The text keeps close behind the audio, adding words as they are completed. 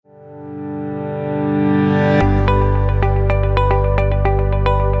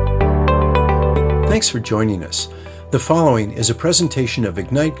Thanks for joining us. The following is a presentation of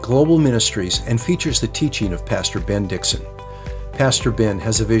Ignite Global Ministries and features the teaching of Pastor Ben Dixon. Pastor Ben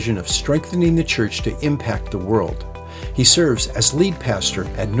has a vision of strengthening the church to impact the world. He serves as lead pastor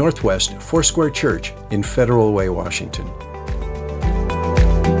at Northwest Foursquare Church in Federal Way, Washington.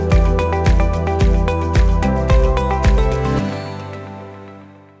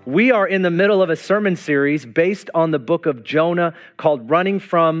 We are in the middle of a sermon series based on the book of Jonah called Running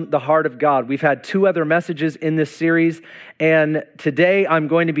from the Heart of God. We've had two other messages in this series, and today I'm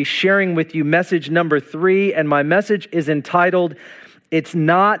going to be sharing with you message number 3, and my message is entitled, It's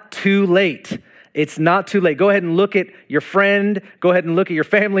Not Too Late. It's not too late. Go ahead and look at your friend, go ahead and look at your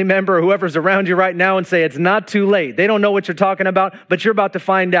family member or whoever's around you right now and say, it's not too late. They don't know what you're talking about, but you're about to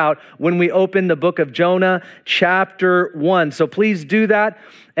find out when we open the book of Jonah, chapter 1. So please do that.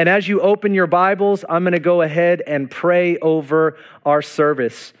 And as you open your Bibles, I'm going to go ahead and pray over our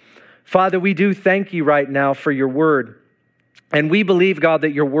service. Father, we do thank you right now for your word. And we believe, God,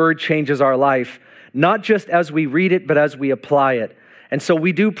 that your word changes our life, not just as we read it, but as we apply it. And so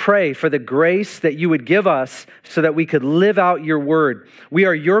we do pray for the grace that you would give us so that we could live out your word. We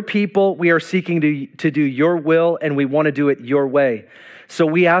are your people. We are seeking to do your will, and we want to do it your way. So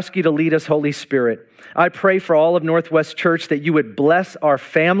we ask you to lead us, Holy Spirit. I pray for all of Northwest Church that you would bless our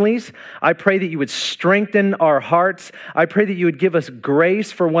families. I pray that you would strengthen our hearts. I pray that you would give us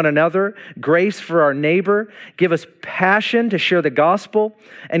grace for one another, grace for our neighbor, give us passion to share the gospel,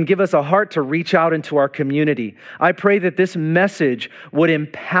 and give us a heart to reach out into our community. I pray that this message would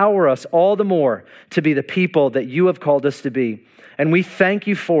empower us all the more to be the people that you have called us to be. And we thank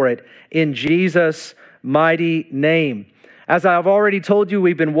you for it in Jesus' mighty name. As I've already told you,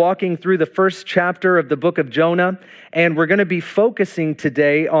 we've been walking through the first chapter of the book of Jonah, and we're going to be focusing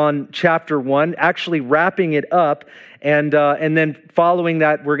today on chapter 1, actually wrapping it up, and then following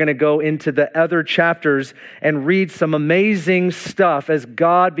that, we're going to go into the other chapters and read some amazing stuff as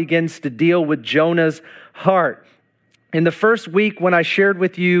God begins to deal with Jonah's heart. In the first week, when I shared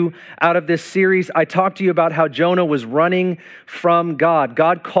with you out of this series, I talked to you about how Jonah was running from God.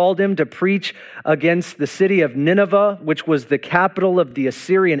 God called him to preach against the city of Nineveh, which was the capital of the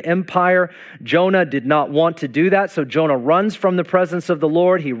Assyrian Empire. Jonah did not want to do that, so Jonah runs from the presence of the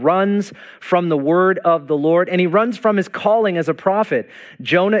Lord. He runs from the word of the Lord, and he runs from his calling as a prophet.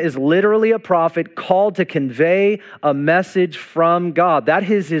 Jonah is literally a prophet called to convey a message from God. That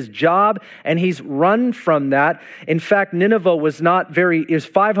is his job, and he's run from that. In fact, Nineveh was it was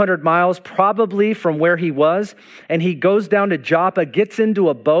 500 miles probably from where he was. And he goes down to Joppa, gets into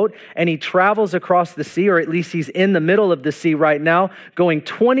a boat, and he travels across the sea, or at least he's in the middle of the sea right now, going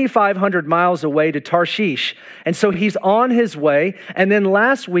 2,500 miles away to Tarshish. And so he's on his way. And then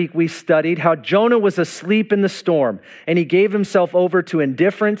last week we studied how Jonah was asleep in the storm, and he gave himself over to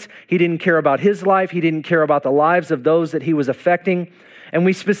indifference. He didn't care about his life. He didn't care about the lives of those that he was affecting. And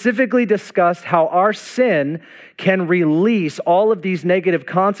we specifically discussed how our sin can release all of these negative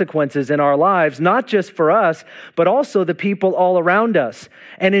consequences in our lives, not just for us, but also the people all around us.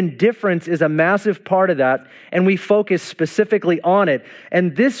 And indifference is a massive part of that, and we focus specifically on it.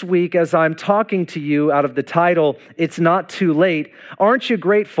 And this week, as I'm talking to you out of the title, It's Not Too Late, aren't you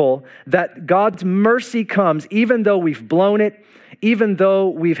grateful that God's mercy comes even though we've blown it, even though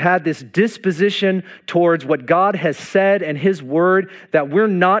we've had this disposition towards what God has said and his word, that we're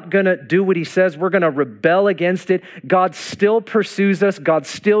not going to do what he says, we're going to rebel against it. God still pursues us. God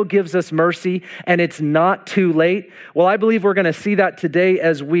still gives us mercy, and it's not too late. Well, I believe we're going to see that today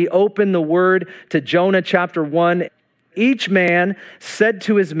as we open the word to Jonah chapter 1. Each man said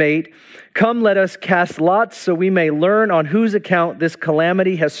to his mate, "Come, let us cast lots so we may learn on whose account this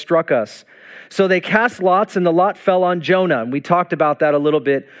calamity has struck us." So they cast lots, and the lot fell on Jonah. And we talked about that a little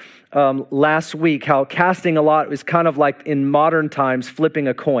bit last week, how casting a lot is kind of like in modern times flipping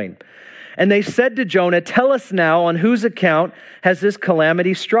a coin. And they said to Jonah, "Tell us now, on whose account has this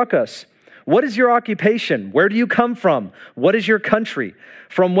calamity struck us? What is your occupation? Where do you come from? What is your country?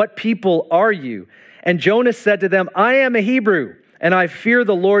 From what people are you?" And Jonah said to them, "I am a Hebrew, and I fear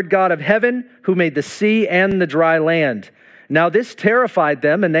the Lord God of heaven, who made the sea and the dry land." Now this terrified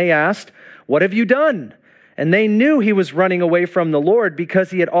them, and they asked, "What have you done?" And they knew he was running away from the Lord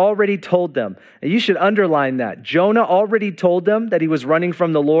because he had already told them. And you should underline that. Jonah already told them that he was running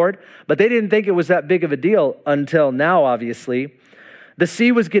from the Lord, but they didn't think it was that big of a deal until now, obviously. The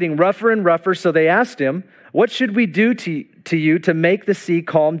sea was getting rougher and rougher, so they asked him, "What should we do to you to make the sea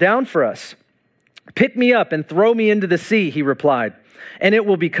calm down for us?" "Pick me up and throw me into the sea," he replied, "and it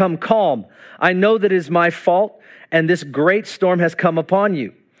will become calm. I know that it is my fault, and this great storm has come upon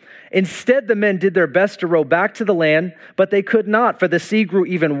you." Instead, the men did their best to row back to the land, but they could not, for the sea grew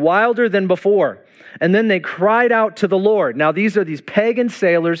even wilder than before. And then they cried out to the Lord. Now, these are these pagan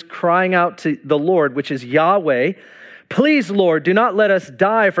sailors crying out to the Lord, which is Yahweh. Please, Lord, do not let us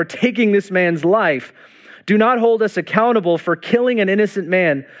die for taking this man's life. Do not hold us accountable for killing an innocent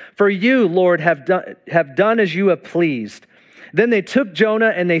man, for you, Lord, have done as you have pleased. Then they took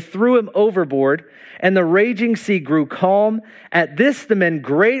Jonah and they threw him overboard, and the raging sea grew calm. At this, the men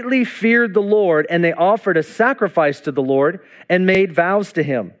greatly feared the Lord, and they offered a sacrifice to the Lord and made vows to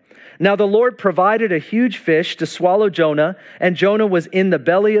him. Now the Lord provided a huge fish to swallow Jonah, and Jonah was in the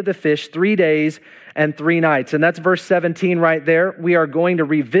belly of the fish 3 days and 3 nights. And that's verse 17 right there. We are going to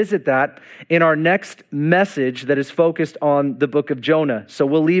revisit that in our next message that is focused on the book of Jonah. So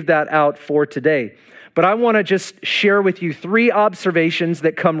we'll leave that out for today. But I want to just share with you 3 observations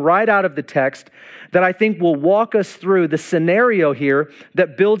that come right out of the text that I think will walk us through the scenario here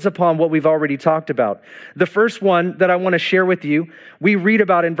that builds upon what we've already talked about. The first one that I want to share with you, we read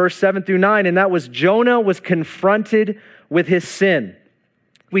about in verse 7 through 9, and that was Jonah was confronted with his sin.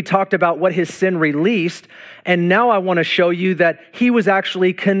 We talked about what his sin released, and now I want to show you that he was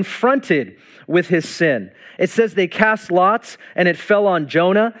actually confronted with his sin. It says they cast lots, and it fell on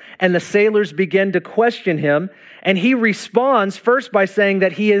Jonah, and the sailors began to question him, and he responds first by saying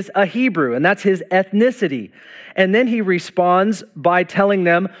that he is a Hebrew, and that's his ethnicity. And then he responds by telling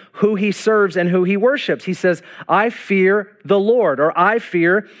them who he serves and who he worships. He says, I fear the Lord, or I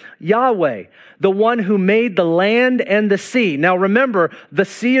fear Yahweh, the one who made the land and the sea. Now remember, the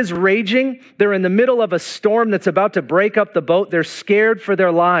sea is raging. They're in the middle of a storm that's about to break up the boat. They're scared for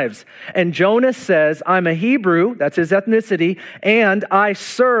their lives. And Jonah says, I'm a Hebrew, that's his ethnicity, and I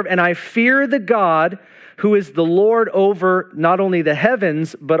serve and I fear the God who is the Lord over not only the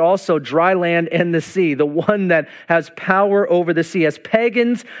heavens, but also dry land and the sea, the one that has power over the sea. As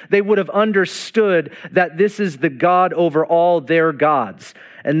pagans, they would have understood that this is the God over all their gods.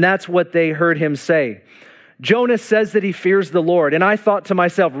 And that's what they heard him say. Jonah says that he fears the Lord. And I thought to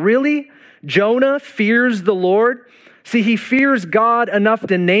myself, really? Jonah fears the Lord? See, he fears God enough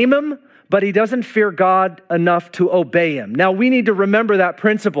to name him, but he doesn't fear God enough to obey him. Now, we need to remember that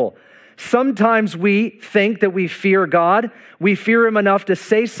principle. Sometimes we think that we fear God. We fear him enough to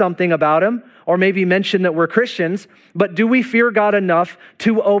say something about him, or maybe mention that we're Christians. But do we fear God enough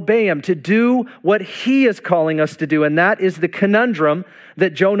to obey him, to do what he is calling us to do? And that is the conundrum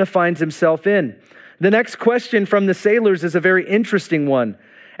that Jonah finds himself in. The next question from the sailors is a very interesting one.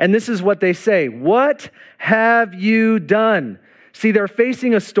 And this is what they say. What have you done? See, they're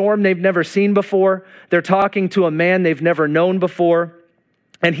facing a storm they've never seen before. They're talking to a man they've never known before.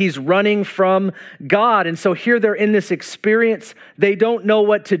 And he's running from God. And so here they're in this experience. They don't know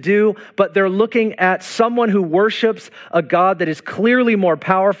what to do, but they're looking at someone who worships a God that is clearly more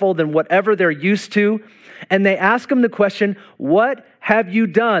powerful than whatever they're used to. And they ask him the question, what have you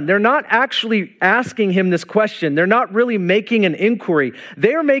done? They're not actually asking him this question. They're not really making an inquiry.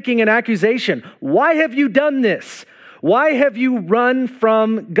 They're making an accusation. Why have you done this? Why have you run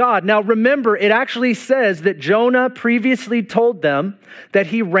from God? Now remember, it actually says that Jonah previously told them that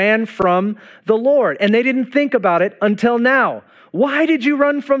he ran from the Lord, and they didn't think about it until now. Why did you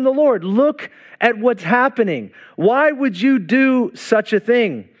run from the Lord? Look at what's happening. Why would you do such a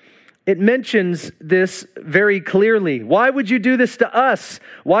thing? It mentions this very clearly. Why would you do this to us?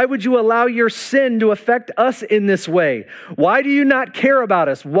 Why would you allow your sin to affect us in this way? Why do you not care about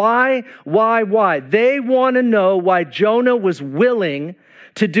us? Why? They want to know why Jonah was willing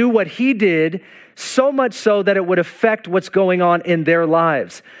to do what he did, so much so that it would affect what's going on in their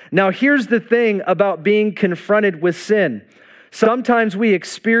lives. Now, here's the thing about being confronted with sin. Sometimes we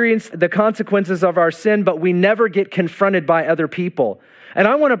experience the consequences of our sin, but we never get confronted by other people. And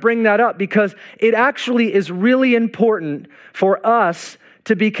I want to bring that up because it actually is really important for us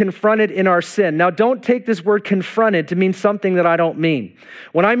to be confronted in our sin. Now, don't take this word confronted to mean something that I don't mean.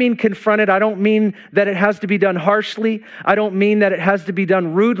 When I mean confronted, I don't mean that it has to be done harshly. I don't mean that it has to be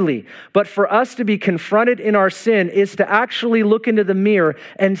done rudely. But for us to be confronted in our sin is to actually look into the mirror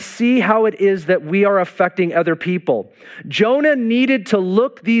and see how it is that we are affecting other people. Jonah needed to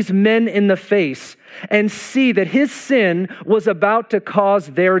look these men in the face and see that his sin was about to cause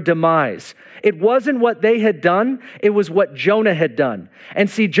their demise. It wasn't what they had done, it was what Jonah had done. And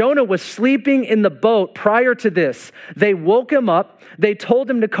see, Jonah was sleeping in the boat prior to this. They woke him up, they told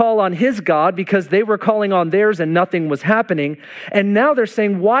him to call on his God because they were calling on theirs and nothing was happening. And now they're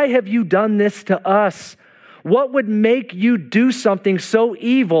saying, why have you done this to us? What would make you do something so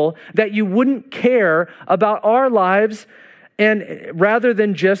evil that you wouldn't care about our lives and rather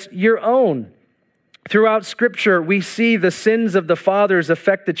than just your own? Throughout Scripture, we see the sins of the fathers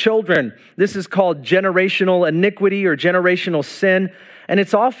affect the children. This is called generational iniquity or generational sin, and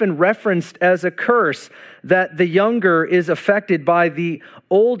it's often referenced as a curse that the younger is affected by the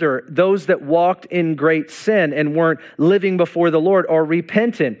older, those that walked in great sin and weren't living before the Lord or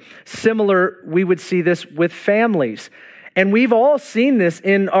repentant. Similar, we would see this with families. And we've all seen this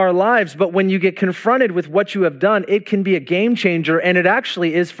in our lives, but when you get confronted with what you have done, it can be a game changer, and it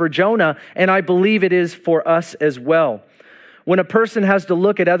actually is for Jonah, and I believe it is for us as well. When a person has to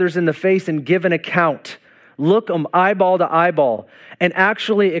look at others in the face and give an account, look them eyeball to eyeball, and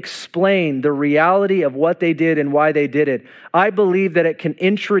actually explain the reality of what they did and why they did it, I believe that it can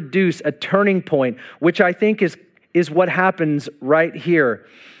introduce a turning point, which I think is what happens right here.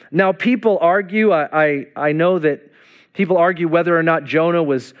 Now, people argue, I know that people argue whether or not Jonah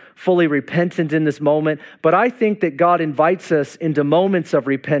was fully repentant in this moment, but I think that God invites us into moments of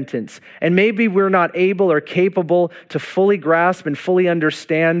repentance. And maybe we're not able or capable to fully grasp and fully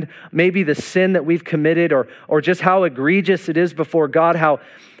understand maybe the sin that we've committed or just how egregious it is before God,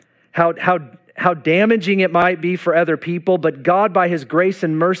 how damaging it might be for other people. But God, by His grace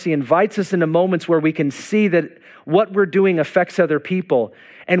and mercy, invites us into moments where we can see that what we're doing affects other people,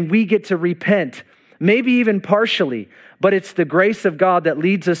 and we get to repent. Maybe even partially, but it's the grace of God that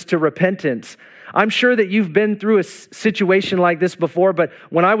leads us to repentance. I'm sure that you've been through a situation like this before, but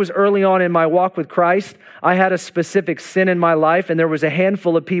when I was early on in my walk with Christ, I had a specific sin in my life, and there was a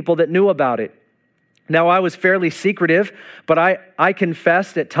handful of people that knew about it. Now, I was fairly secretive, but I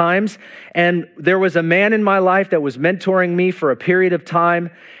confessed at times, and there was a man in my life that was mentoring me for a period of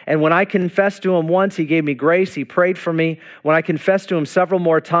time, and when I confessed to him once, he gave me grace, he prayed for me. When I confessed to him several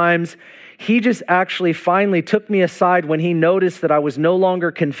more times, he just actually finally took me aside when he noticed that I was no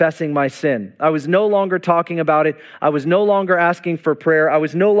longer confessing my sin. I was no longer talking about it. I was no longer asking for prayer. I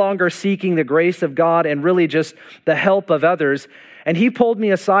was no longer seeking the grace of God and really just the help of others. And he pulled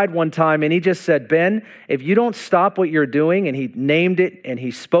me aside one time and he just said, Ben, if you don't stop what you're doing, and he named it and he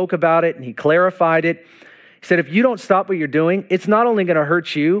spoke about it and he clarified it. He said, if you don't stop what you're doing, it's not only going to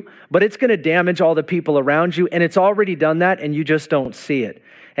hurt you, but it's going to damage all the people around you. And it's already done that, and you just don't see it.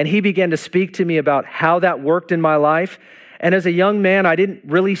 And he began to speak to me about how that worked in my life. And as a young man, I didn't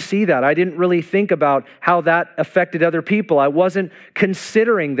really see that. I didn't really think about how that affected other people. I wasn't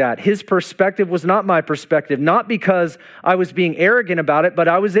considering that. His perspective was not my perspective, not because I was being arrogant about it, but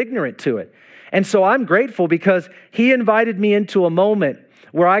I was ignorant to it. And so I'm grateful because he invited me into a moment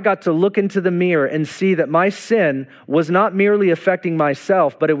where I got to look into the mirror and see that my sin was not merely affecting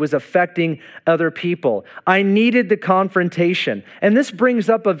myself, but it was affecting other people. I needed the confrontation. And this brings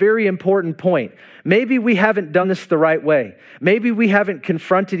up a very important point. Maybe we haven't done this the right way. Maybe we haven't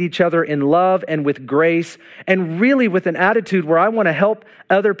confronted each other in love and with grace, and really with an attitude where I want to help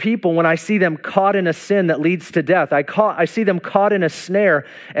other people when I see them caught in a sin that leads to death. I see them caught in a snare,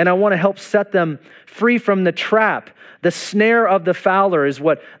 and I want to help set them free from the trap. The snare of the fowler is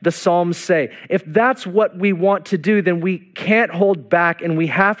what the Psalms say. If that's what we want to do, then we can't hold back, and we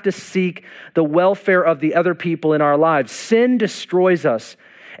have to seek the welfare of the other people in our lives. Sin destroys us,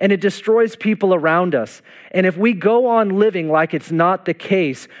 and it destroys people around us. And if we go on living like it's not the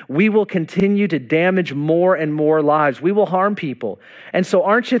case, we will continue to damage more and more lives. We will harm people. And so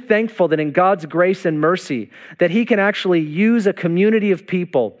aren't you thankful that in God's grace and mercy, that He can actually use a community of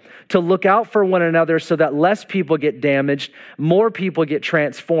people to look out for one another so that less people get damaged, more people get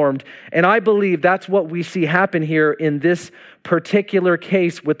transformed. And I believe that's what we see happen here in this particular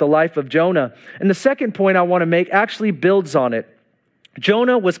case with the life of Jonah. And the second point I want to make actually builds on it.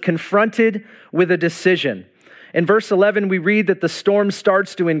 Jonah was confronted with a decision. In verse 11, we read that the storm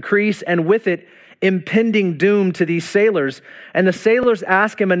starts to increase, and with it, impending doom to these sailors. And the sailors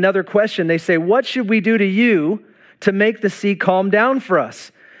ask him another question. They say, what should we do to you to make the sea calm down for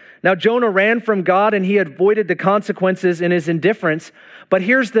us? Now, Jonah ran from God, and he avoided the consequences in his indifference. But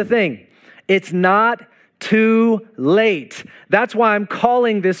here's the thing. It's not too late. That's why I'm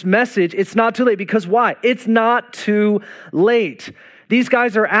calling this message, It's Not Too Late. Because why? It's not too late. These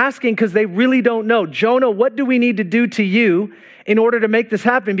guys are asking because they really don't know. Jonah, what do we need to do to you in order to make this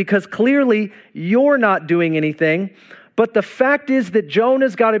happen? Because clearly you're not doing anything. But the fact is that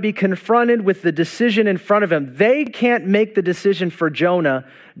Jonah's got to be confronted with the decision in front of him. They can't make the decision for Jonah.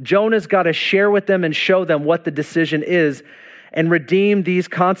 Jonah's got to share with them and show them what the decision is and redeem these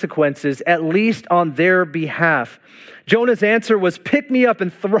consequences, at least on their behalf. Jonah's answer was, pick me up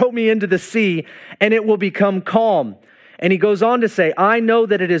and throw me into the sea, and it will become calm. And he goes on to say, I know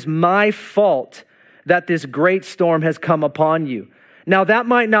that it is my fault that this great storm has come upon you. Now, that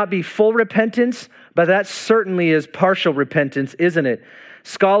might not be full repentance, but that certainly is partial repentance, isn't it?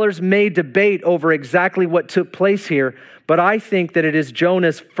 Scholars may debate over exactly what took place here, but I think that it is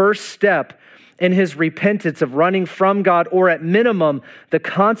Jonah's first step in his repentance of running from God, or at minimum, the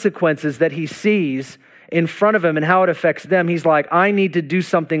consequences that he sees in front of him and how it affects them. He's like, I need to do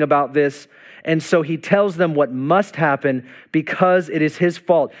something about this. And so he tells them what must happen because it is his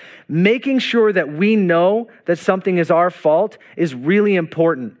fault. Making sure that we know that something is our fault is really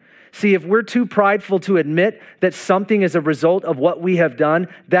important. See, if we're too prideful to admit that something is a result of what we have done,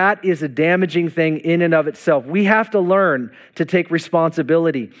 that is a damaging thing in and of itself. We have to learn to take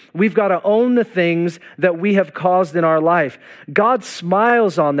responsibility. We've got to own the things that we have caused in our life. God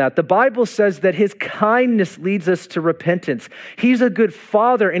smiles on that. The Bible says that his kindness leads us to repentance. He's a good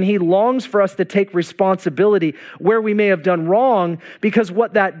father, and he longs for us to take responsibility where we may have done wrong, because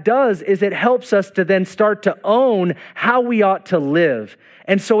what that does is it helps us to then start to own how we ought to live.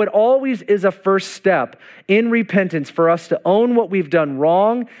 And so it always is a first step in repentance for us to own what we've done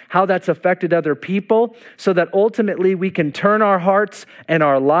wrong, how that's affected other people, so that ultimately we can turn our hearts and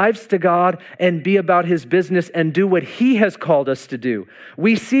our lives to God and be about his business and do what he has called us to do.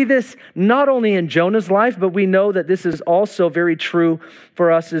 We see this not only in Jonah's life, but we know that this is also very true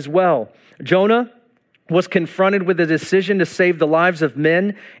for us as well. Jonah was confronted with a decision to save the lives of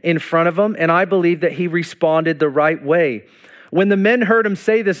men in front of him, and I believe that he responded the right way. When the men heard him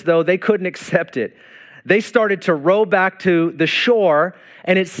say this, though, they couldn't accept it. They started to row back to the shore,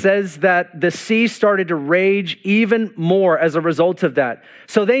 and it says that the sea started to rage even more as a result of that.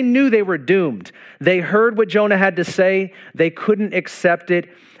 So they knew they were doomed. They heard what Jonah had to say. They couldn't accept it.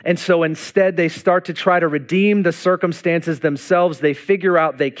 And so instead, they start to try to redeem the circumstances themselves. They figure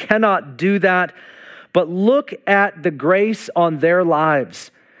out they cannot do that. But look at the grace on their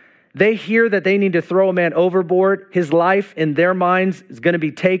lives. They hear that they need to throw a man overboard. His life in their minds is going to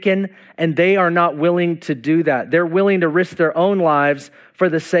be taken, and they are not willing to do that. They're willing to risk their own lives for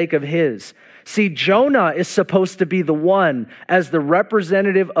the sake of his. See, Jonah is supposed to be the one as the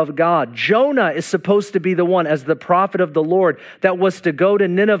representative of God. Jonah is supposed to be the one as the prophet of the Lord that was to go to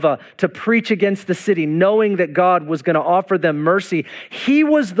Nineveh to preach against the city, knowing that God was going to offer them mercy. He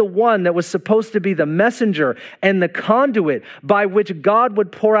was the one that was supposed to be the messenger and the conduit by which God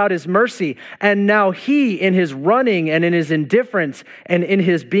would pour out his mercy. And now he, in his running and in his indifference and in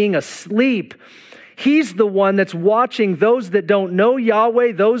his being asleep, he's the one that's watching those that don't know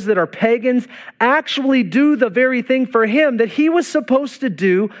Yahweh, those that are pagans, actually do the very thing for him that he was supposed to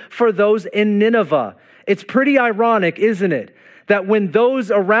do for those in Nineveh. It's pretty ironic, isn't it? That when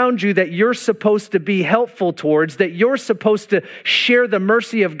those around you that you're supposed to be helpful towards, that you're supposed to share the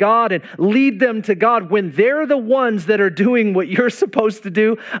mercy of God and lead them to God, when they're the ones that are doing what you're supposed to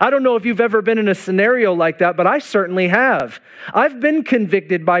do. I don't know if you've ever been in a scenario like that, but I certainly have. I've been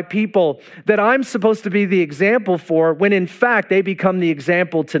convicted by people that I'm supposed to be the example for, when in fact they become the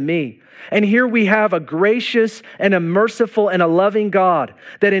example to me. And here we have a gracious and a merciful and a loving God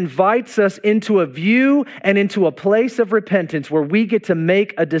that invites us into a view and into a place of repentance where we get to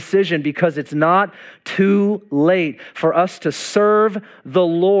make a decision, because it's not too late for us to serve the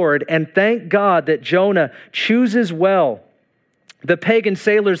Lord. And thank God that Jonah chooses well. The pagan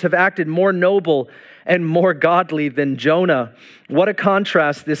sailors have acted more noble and more godly than Jonah. What a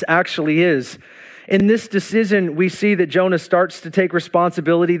contrast this actually is. In this decision, we see that Jonah starts to take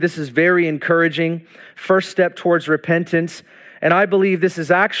responsibility. This is very encouraging. First step towards repentance. And I believe this is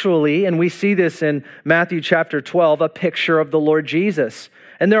actually, and we see this in Matthew chapter 12, a picture of the Lord Jesus.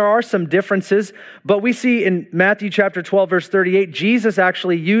 And there are some differences, but we see in Matthew chapter 12, verse 38, Jesus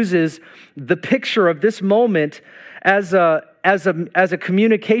actually uses the picture of this moment as a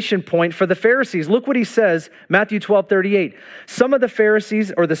communication point for the Pharisees. Look what he says, Matthew 12:38. Some of the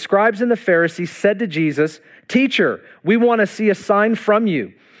Pharisees, or the scribes and the Pharisees, said to Jesus, "Teacher, we want to see a sign from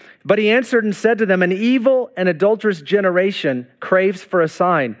you." But he answered and said to them, "An evil and adulterous generation craves for a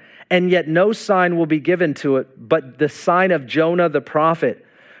sign, and yet no sign will be given to it but the sign of Jonah the prophet."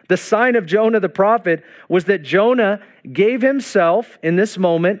 The sign of Jonah the prophet was that Jonah gave himself in this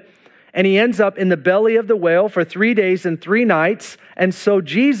moment, and he ends up in the belly of the whale for 3 days and 3 nights. And so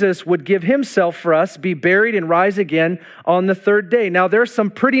Jesus would give himself for us, be buried and rise again on the 3rd day. Now, there's some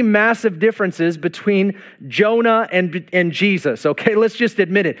pretty massive differences between Jonah and Jesus. Okay, let's just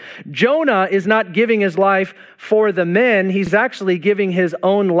admit it. Jonah is not giving his life for the men. He's actually giving his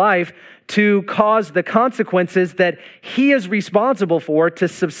own life to cause the consequences that he is responsible for to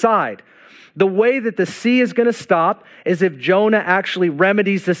subside. The way that the sea is going to stop is if Jonah actually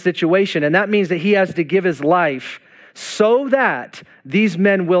remedies the situation. And that means that he has to give his life so that these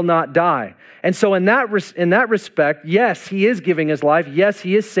men will not die. And so in that respect, yes, he is giving his life. Yes,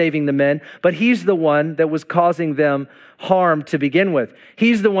 he is saving the men, but he's the one that was causing them harm to begin with.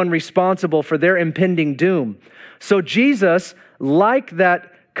 He's the one responsible for their impending doom. So Jesus, like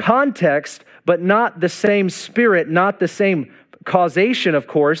that context, but not the same spirit, not the same causation, of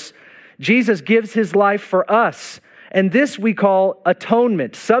course, Jesus gives his life for us. And this we call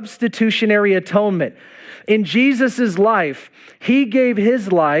atonement, substitutionary atonement. In Jesus' life, he gave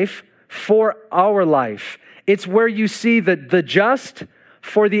his life for our life. It's where you see the just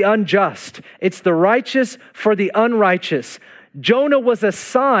for the unjust. It's the righteous for the unrighteous. Jonah was a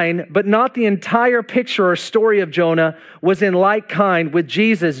sign, but not the entire picture or story of Jonah was in like kind with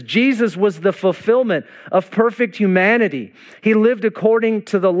Jesus. Jesus was the fulfillment of perfect humanity. He lived according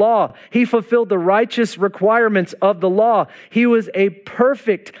to the law. He fulfilled the righteous requirements of the law. He was a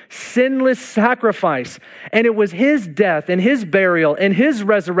perfect, sinless sacrifice. And it was his death and his burial and his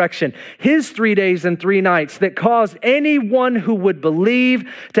resurrection, his 3 days and 3 nights that caused anyone who would believe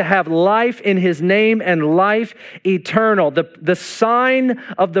to have life in his name and life eternal. The sign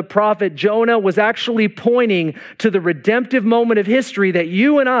of the prophet Jonah was actually pointing to the redemptive moment of history that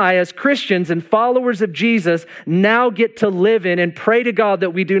you and I, as Christians and followers of Jesus, now get to live in and pray to God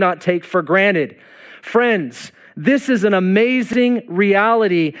that we do not take for granted. Friends, this is an amazing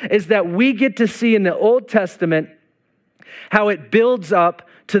reality, is that we get to see in the Old Testament how it builds up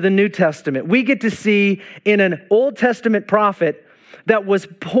to the New Testament. We get to see in an Old Testament prophet that was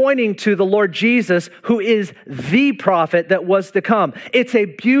pointing to the Lord Jesus, who is the prophet that was to come. It's a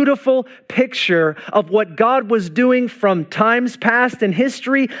beautiful picture of what God was doing from times past in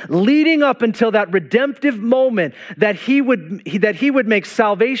history, leading up until that redemptive moment that he would make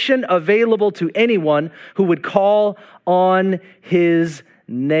salvation available to anyone who would call on his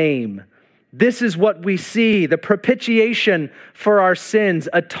name. This is what we see, the propitiation for our sins,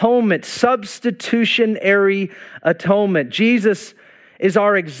 atonement, substitutionary atonement. Jesus is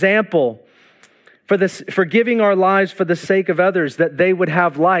our example for giving our lives for the sake of others, that they would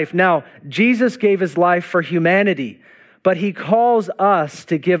have life. Now, Jesus gave his life for humanity, but he calls us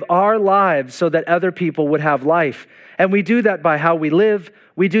to give our lives so that other people would have life. And we do that by how we live.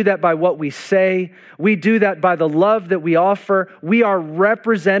 We do that by what we say. We do that by the love that we offer. We are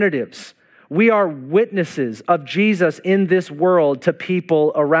representatives. We are witnesses of Jesus in this world to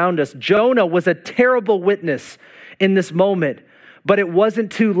people around us. Jonah was a terrible witness in this moment, but it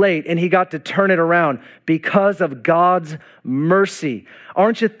wasn't too late, and he got to turn it around because of God's mercy.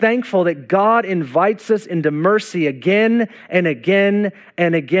 Aren't you thankful that God invites us into mercy again and again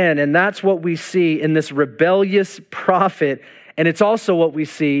and again? And that's what we see in this rebellious prophet, and it's also what we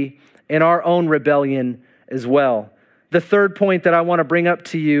see in our own rebellion as well. The third point that I want to bring up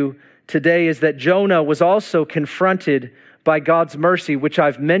to you today is that Jonah was also confronted by God's mercy, which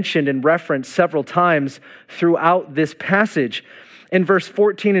I've mentioned and referenced several times throughout this passage. In verse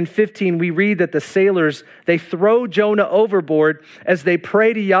 14 and 15, we read that the sailors, they throw Jonah overboard as they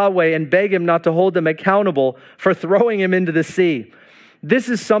pray to Yahweh and beg him not to hold them accountable for throwing him into the sea. This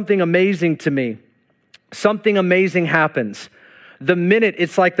is something amazing to me. Something amazing happens. The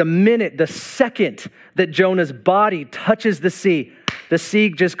second that Jonah's body touches the sea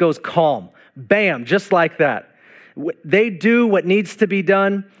just goes calm. Bam, just like that. They do what needs to be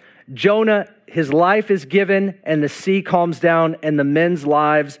done. Jonah, his life is given, and the sea calms down, and the men's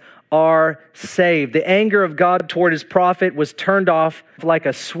lives are saved. The anger of God toward his prophet was turned off like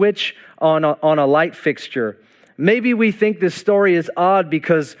a switch on a light fixture. Maybe we think this story is odd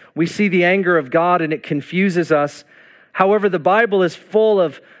because we see the anger of God and it confuses us. However, the Bible is full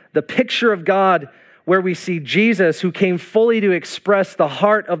of the picture of God where we see Jesus, who came fully to express the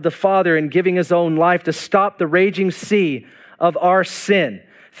heart of the Father in giving his own life to stop the raging sea of our sin.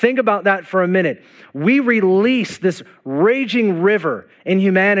 Think about that for a minute. We release this raging river in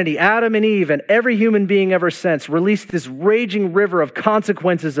humanity. Adam and Eve and every human being ever since released this raging river of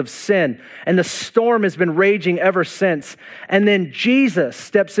consequences of sin. And the storm has been raging ever since. And then Jesus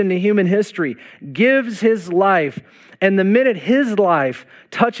steps into human history, gives his life. And the minute his life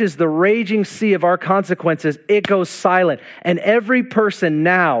touches the raging sea of our consequences, it goes silent. And every person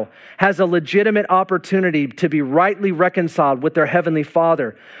now has a legitimate opportunity to be rightly reconciled with their Heavenly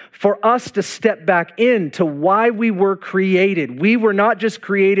Father. For us to step back into why we were created. We were not just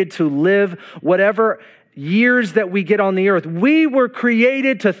created to live whatever years that we get on the earth. We were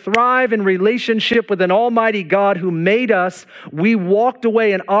created to thrive in relationship with an almighty God who made us. We walked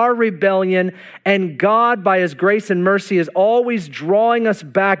away in our rebellion, and God, by his grace and mercy, is always drawing us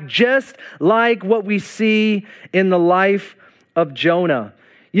back, just like what we see in the life of Jonah.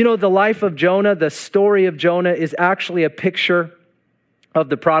 You know, the life of Jonah, the story of Jonah is actually a picture of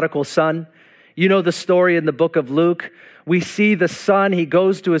the prodigal son. You know the story in the book of Luke. We see the son, he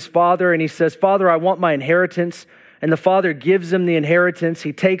goes to his father and he says, "Father, I want my inheritance." And the father gives him the inheritance.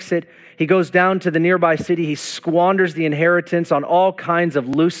 He takes it. He goes down to the nearby city. He squanders the inheritance on all kinds of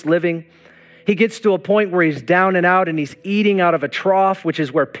loose living. He gets to a point where he's down and out and he's eating out of a trough, which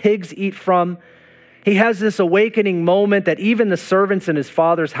is where pigs eat from. He has this awakening moment that even the servants in his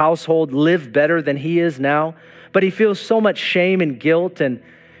father's household live better than he is now. But he feels so much shame and guilt, and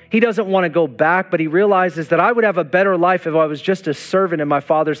he doesn't want to go back, but he realizes that I would have a better life if I was just a servant in my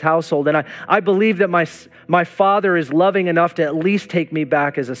father's household. And I believe that my father is loving enough to at least take me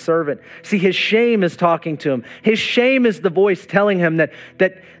back as a servant. See, his shame is talking to him. His shame is the voice telling him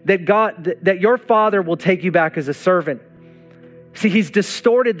that your father will take you back as a servant. See, he's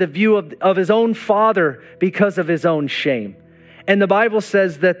distorted the view of his own father because of his own shame. And the Bible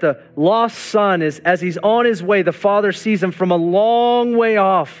says that the lost son is, as he's on his way, the father sees him from a long way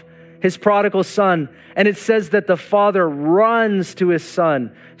off, his prodigal son. And it says that the father runs to his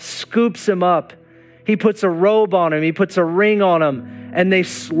son, scoops him up. He puts a robe on him, he puts a ring on him, and they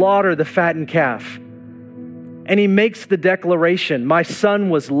slaughter the fattened calf. And he makes the declaration, "My son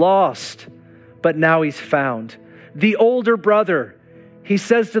was lost, but now he's found." The older brother, he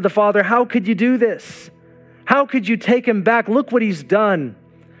says to the father, "How could you do this? How could you take him back? Look what he's done."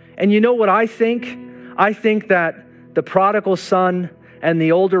 And you know what I think? I think that the prodigal son and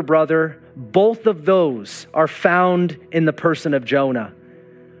the older brother, both of those are found in the person of Jonah.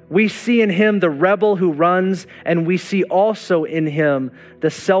 We see in him the rebel who runs, and we see also in him the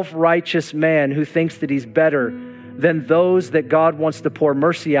self-righteous man who thinks that he's better than those that God wants to pour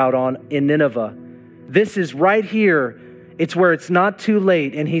mercy out on in Nineveh. This is right here. It's where it's not too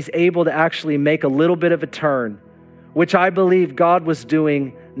late and he's able to actually make a little bit of a turn, which I believe God was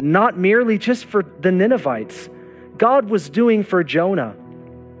doing not merely just for the Ninevites. God was doing for Jonah.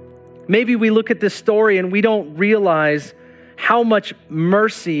 Maybe we look at this story and we don't realize how much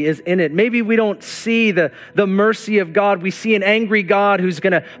mercy is in it. Maybe we don't see the mercy of God. We see an angry God who's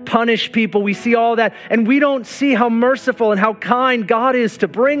going to punish people. We see all that, and we don't see how merciful and how kind God is to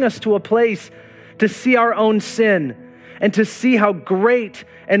bring us to a place to see our own sin and to see how great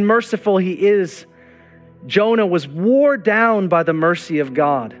and merciful he is. Jonah was worn down by the mercy of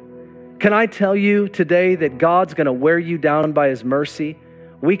God. Can I tell you today that God's going to wear you down by his mercy?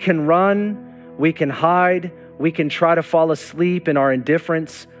 We can run, we can hide, we can try to fall asleep in our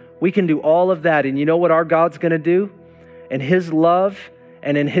indifference. We can do all of that. And you know what our God's going to do? In his love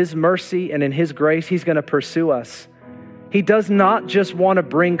and in his mercy and in his grace, he's going to pursue us. He does not just want to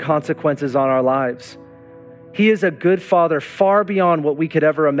bring consequences on our lives. He is a good father far beyond what we could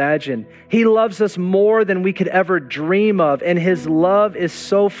ever imagine. He loves us more than we could ever dream of, and his love is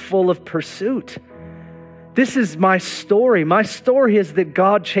so full of pursuit. This is my story. My story is that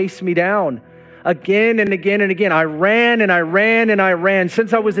God chased me down again and again and again. I ran and I ran and I ran.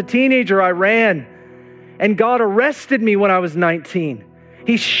 Since I was a teenager, I ran. And God arrested me when I was 19.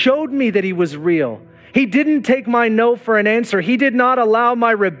 He showed me that he was real. He didn't take my no for an answer. He did not allow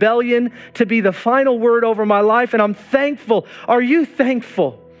my rebellion to be the final word over my life, and I'm thankful. Are you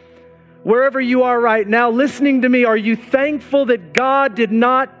thankful? Wherever you are right now, listening to me, are you thankful that God did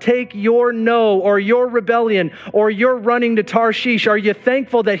not take your no or your rebellion or your running to Tarshish? Are you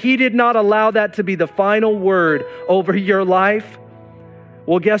thankful that he did not allow that to be the final word over your life?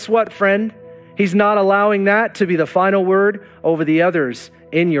 Well, guess what, friend? He's not allowing that to be the final word over the others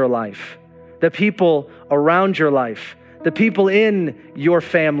in your life. The people around your life, the people in your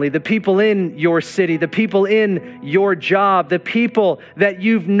family, the people in your city, the people in your job, the people that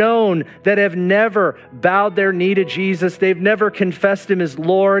you've known that have never bowed their knee to Jesus. They've never confessed him as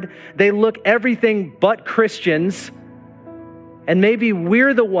Lord. They look everything but Christians. And maybe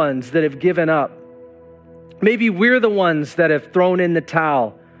we're the ones that have given up. Maybe we're the ones that have thrown in the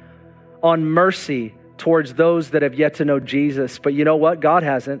towel on mercy towards those that have yet to know Jesus. But you know what? God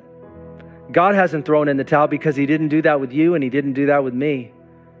hasn't. God hasn't thrown in the towel because he didn't do that with you and he didn't do that with me.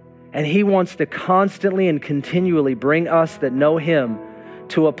 And he wants to constantly and continually bring us that know him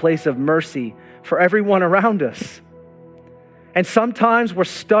to a place of mercy for everyone around us. And sometimes we're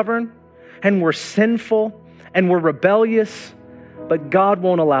stubborn and we're sinful and we're rebellious, but God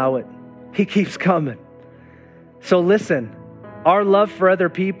won't allow it. He keeps coming. So listen, our love for other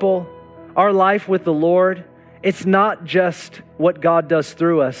people, our life with the Lord, it's not just what God does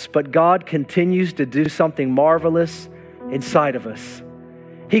through us, but God continues to do something marvelous inside of us.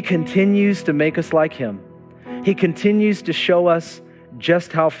 He continues to make us like him. He continues to show us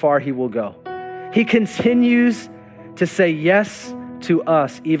just how far he will go. He continues to say yes to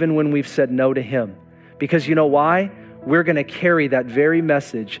us even when we've said no to him. Because you know why? We're going to carry that very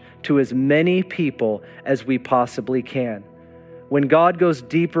message to as many people as we possibly can. When God goes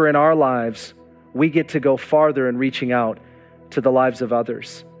deeper in our lives, we get to go farther in reaching out to the lives of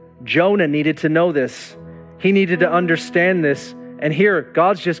others. Jonah needed to know this. He needed to understand this. And here,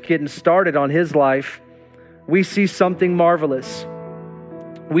 God's just getting started on his life. We see something marvelous.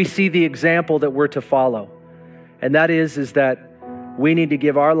 We see the example that we're to follow. And that is that we need to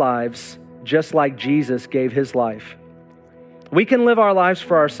give our lives just like Jesus gave his life. We can live our lives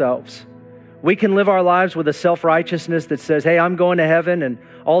for ourselves. We can live our lives with a self-righteousness that says, hey, I'm going to heaven, and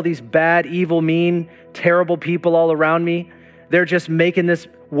all these bad, evil, mean, terrible people all around me, they're just making this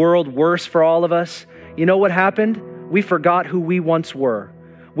world worse for all of us. You know what happened? We forgot who we once were.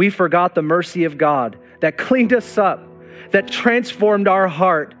 We forgot the mercy of God that cleaned us up, that transformed our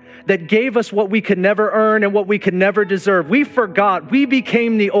heart, that gave us what we could never earn and what we could never deserve. We forgot. We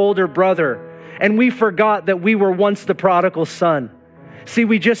became the older brother, and we forgot that we were once the prodigal son. See,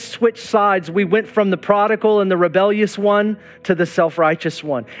 we just switched sides. We went from the prodigal and the rebellious one to the self-righteous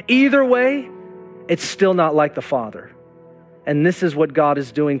one. Either way, it's still not like the Father. And this is what God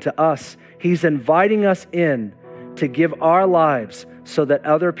is doing to us. He's inviting us in to give our lives so that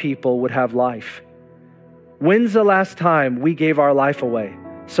other people would have life. When's the last time we gave our life away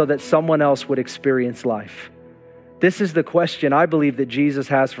so that someone else would experience life? This is the question I believe that Jesus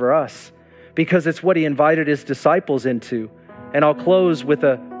has for us, because it's what he invited his disciples into. And I'll close with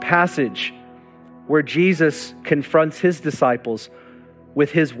a passage where Jesus confronts his disciples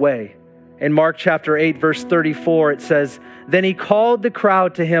with his way. In Mark chapter 8, verse 34, it says, "Then he called the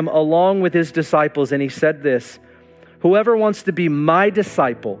crowd to him along with his disciples, and he said this, 'Whoever wants to be my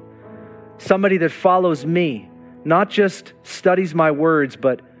disciple,'" somebody that follows me, not just studies my words,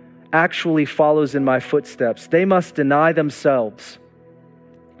 but actually follows in my footsteps, "they must deny themselves.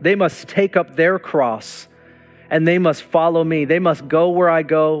 They must take up their cross, and they must follow me. They must go where I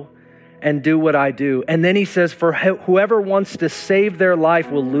go and do what I do." And then he says, "For whoever wants to save their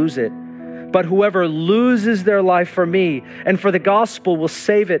life will lose it. But whoever loses their life for me and for the gospel will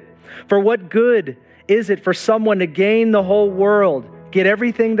save it. For what good is it for someone to gain the whole world, get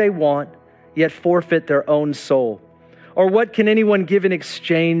everything they want, yet forfeit their own soul? Or what can anyone give in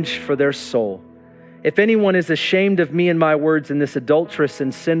exchange for their soul? If anyone is ashamed of me and my words in this adulterous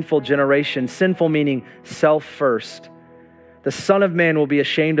and sinful generation," sinful meaning self first, "the Son of Man will be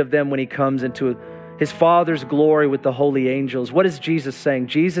ashamed of them when he comes into his Father's glory with the holy angels." What is Jesus saying?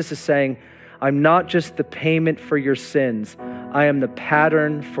 Jesus is saying, I'm not just the payment for your sins. I am the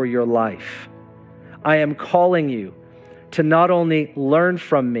pattern for your life. I am calling you to not only learn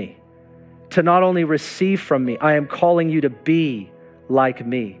from me, to not only receive from me, I am calling you to be like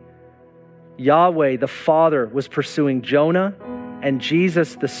me. Yahweh, the Father, was pursuing Jonah, and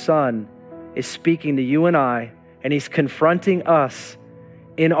Jesus, the Son, is speaking to you and I, and he's confronting us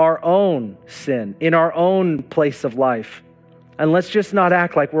in our own sin, in our own place of life. And let's just not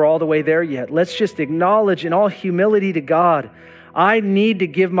act like we're all the way there yet. Let's just acknowledge in all humility to God, I need to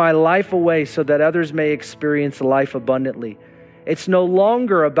give my life away so that others may experience life abundantly. It's no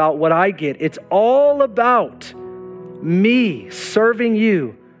longer about what I get. It's all about me serving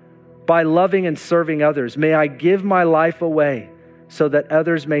you by loving and serving others. May I give my life away so that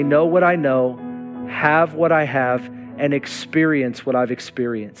others may know what I know, have what I have, and experience what I've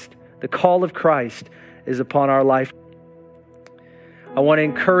experienced. The call of Christ is upon our life. I want to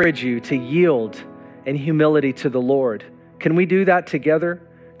encourage you to yield in humility to the Lord. Can we do that together?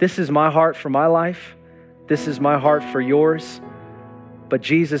 This is my heart for my life. This is my heart for yours. But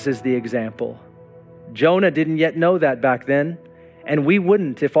Jesus is the example. Jonah didn't yet know that back then. And we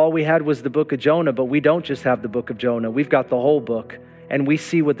wouldn't if all we had was the book of Jonah. But we don't just have the book of Jonah. We've got the whole book. And we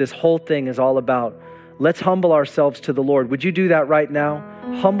see what this whole thing is all about. Let's humble ourselves to the Lord. Would you do that right now?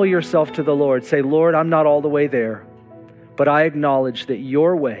 Humble yourself to the Lord. Say, Lord, I'm not all the way there. But I acknowledge that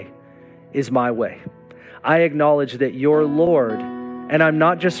your way is my way. I acknowledge that you're Lord, and I'm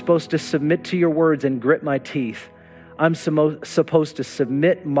not just supposed to submit to your words and grit my teeth. I'm supposed to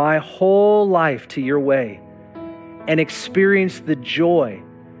submit my whole life to your way and experience the joy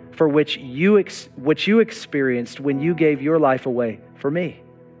for which you experienced when you gave your life away for me.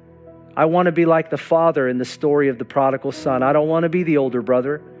 I want to be like the father in the story of the prodigal son. I don't want to be the older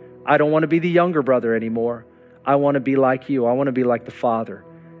brother. I don't want to be the younger brother anymore. I want to be like you. I want to be like the Father.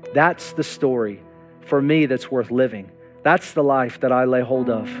 That's the story for me that's worth living. That's the life that I lay hold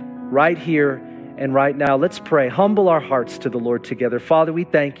of right here and right now. Let's pray. Humble our hearts to the Lord together. Father, we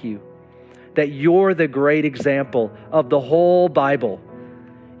thank you that you're the great example of the whole Bible.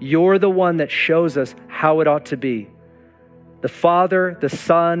 You're the one that shows us how it ought to be. the Father, the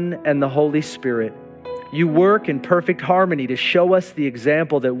Son, and the Holy Spirit. You work in perfect harmony to show us the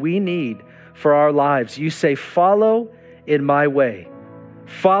example that we need for our lives. You say, follow in my way.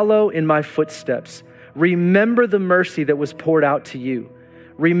 Follow in my footsteps. Remember the mercy that was poured out to you.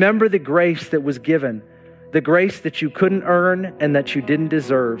 Remember the grace that was given, the grace that you couldn't earn and that you didn't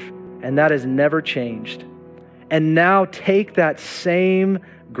deserve, and that has never changed. And now take that same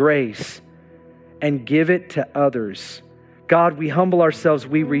grace and give it to others. God, we humble ourselves.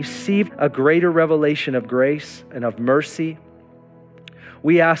 We receive a greater revelation of grace and of mercy.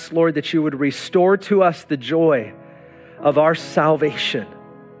 We ask, Lord, that you would restore to us the joy of our salvation.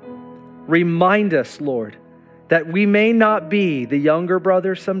 Remind us, Lord, that we may not be the younger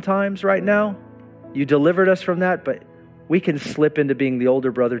brother sometimes right now. You delivered us from that, but we can slip into being the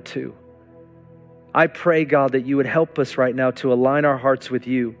older brother too. I pray, God, that you would help us right now to align our hearts with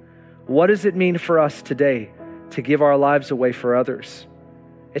you. What does it mean for us today to give our lives away for others?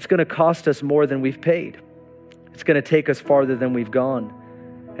 It's going to cost us more than we've paid. It's going to take us farther than we've gone.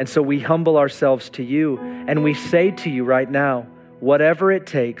 And so we humble ourselves to you, and we say to you right now, whatever it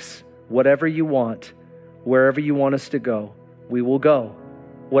takes, whatever you want, wherever you want us to go, we will go.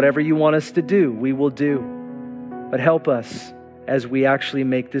 Whatever you want us to do, we will do. But help us as we actually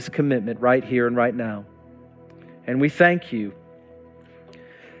make this commitment right here and right now. And we thank you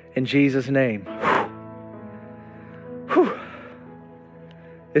in Jesus' name. Whew.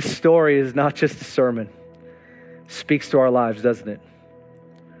 This story is not just a sermon. It speaks to our lives, doesn't it?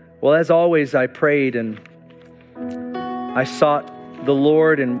 Well, as always, I prayed and I sought the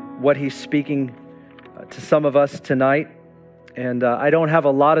Lord and what he's speaking to some of us tonight. And I don't have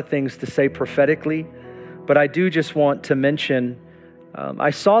a lot of things to say prophetically, but I do just want to mention, I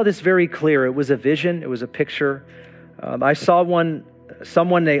saw this very clear. It was a vision. It was a picture. I saw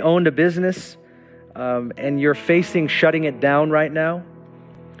someone, they owned a business, and you're facing shutting it down right now.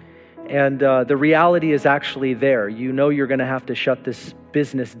 And the reality is actually there. You know you're going to have to shut this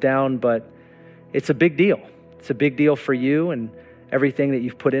business down, but it's a big deal. It's a big deal for you and everything that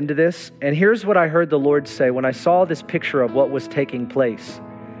you've put into this. And here's what I heard the Lord say. When I saw this picture of what was taking place,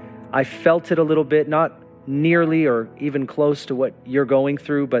 I felt it a little bit, not nearly or even close to what you're going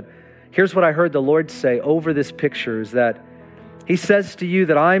through, but here's what I heard the Lord say over this picture is that he says to you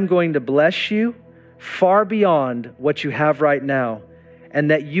that I'm going to bless you far beyond what you have right now,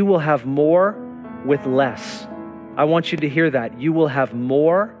 and that you will have more with less. I want you to hear that. You will have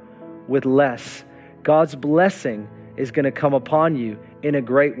more with less. God's blessing is going to come upon you in a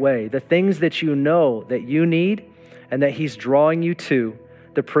great way. The things that you know that you need and that he's drawing you to,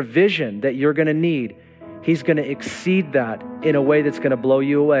 the provision that you're going to need, he's going to exceed that in a way that's going to blow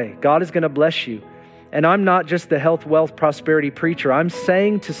you away. God is going to bless you. And I'm not just the health, wealth, prosperity preacher. I'm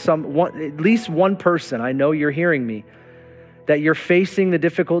saying to at least one person, I know you're hearing me, that you're facing the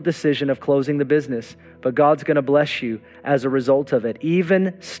difficult decision of closing the business, but God's going to bless you as a result of it.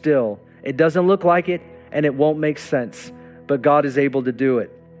 Even still, it doesn't look like it and it won't make sense, but God is able to do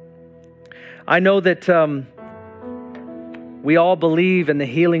it. I know that we all believe in the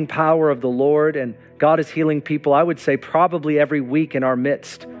healing power of the Lord, and God is healing people, I would say probably every week in our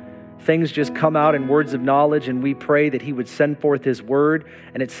midst. Things just come out in words of knowledge, and we pray that he would send forth his word,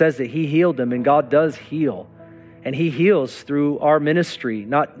 and it says that he healed them, and God does heal. And he heals through our ministry,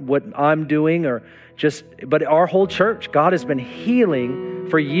 not what I'm doing but our whole church. God has been healing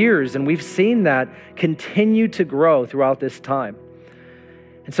for years, and we've seen that continue to grow throughout this time.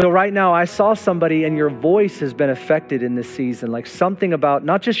 And so right now I saw somebody, and your voice has been affected in this season, like something about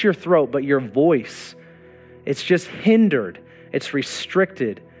not just your throat, but your voice. It's just hindered. It's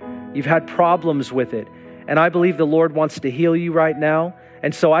restricted. You've had problems with it. And I believe the Lord wants to heal you right now.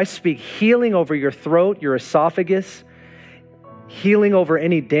 And so I speak healing over your throat, your esophagus, healing over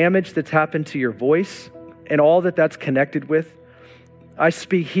any damage that's happened to your voice and all that that's connected with. I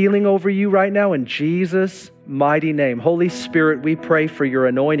speak healing over you right now in Jesus' mighty name. Holy Spirit, we pray for your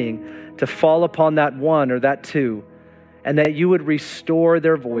anointing to fall upon that one or that two, and that you would restore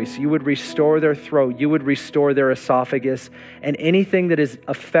their voice, you would restore their throat, you would restore their esophagus, and anything that is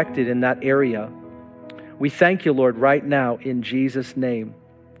affected in that area. We thank you, Lord, right now in Jesus' name.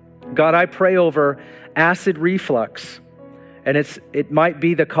 God, I pray over acid reflux, and it might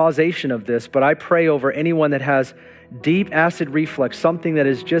be the causation of this, but I pray over anyone that has deep acid reflux, something that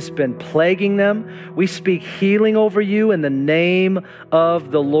has just been plaguing them. We speak healing over you in the name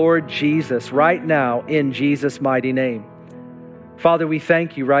of the Lord Jesus right now in Jesus' mighty name. Father, we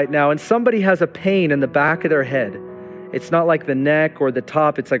thank you right now. And somebody has a pain in the back of their head. It's not like the neck or the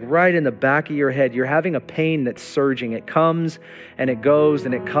top. It's like right in the back of your head. You're having a pain that's surging. It comes and it goes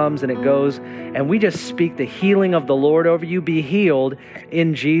and it comes and it goes. And we just speak the healing of the Lord over you. Be healed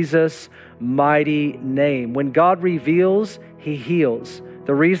in Jesus' mighty name. When God reveals, He heals.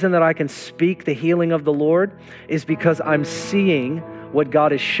 The reason that I can speak the healing of the Lord is because I'm seeing what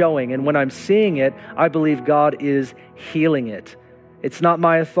God is showing. And when I'm seeing it, I believe God is healing it. It's not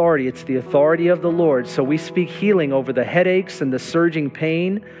my authority, it's the authority of the Lord. So we speak healing over the headaches and the surging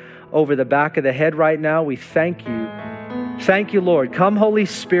pain over the back of the head right now. We thank you. Thank you, Lord. Come, Holy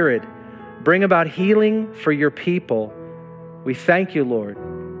Spirit, bring about healing for your people. We thank you, Lord.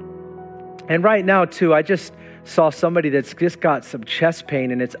 And right now, too, I just saw somebody that's just got some chest pain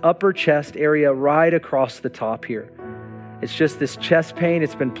in its upper chest area right across the top here. It's just this chest pain.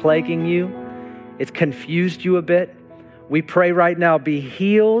 It's been plaguing you. It's confused you a bit. We pray right now, be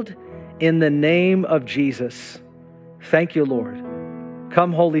healed in the name of Jesus. Thank you, Lord.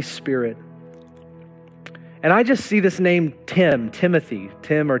 Come, Holy Spirit. And I just see this name Timothy.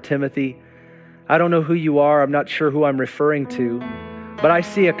 I don't know who you are. I'm not sure who I'm referring to. But I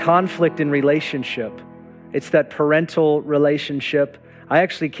see a conflict in relationship. It's that parental relationship. I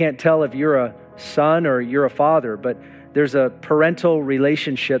actually can't tell if you're a son or you're a father, but there's a parental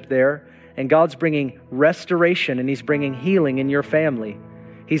relationship there. And God's bringing restoration and He's bringing healing in your family.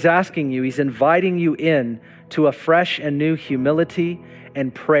 He's asking you, He's inviting you in to a fresh and new humility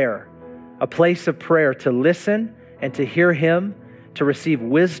and prayer, a place of prayer to listen and to hear Him, to receive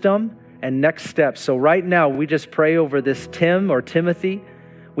wisdom and next steps. So right now, we just pray over this Tim or Timothy.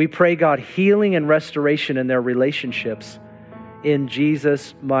 We pray, God, healing and restoration in their relationships in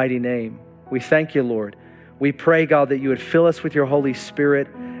Jesus' mighty name. We thank you, Lord. We pray, God, that you would fill us with your Holy Spirit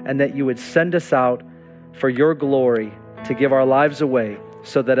and that you would send us out for your glory to give our lives away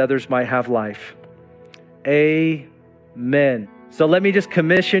so that others might have life. Amen. So let me just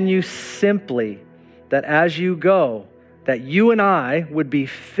commission you simply that as you go, that you and I would be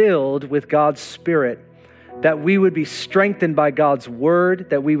filled with God's Spirit, that we would be strengthened by God's word,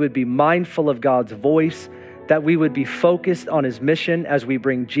 that we would be mindful of God's voice, that we would be focused on His mission as we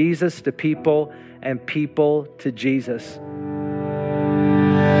bring Jesus to people and people to Jesus.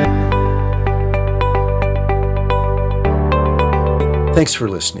 Thanks for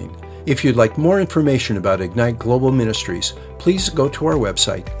listening. If you'd like more information about Ignite Global Ministries, please go to our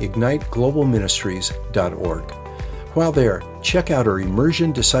website, igniteglobalministries.org. While there, check out our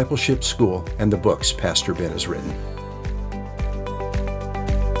Immersion Discipleship School and the books Pastor Ben has written.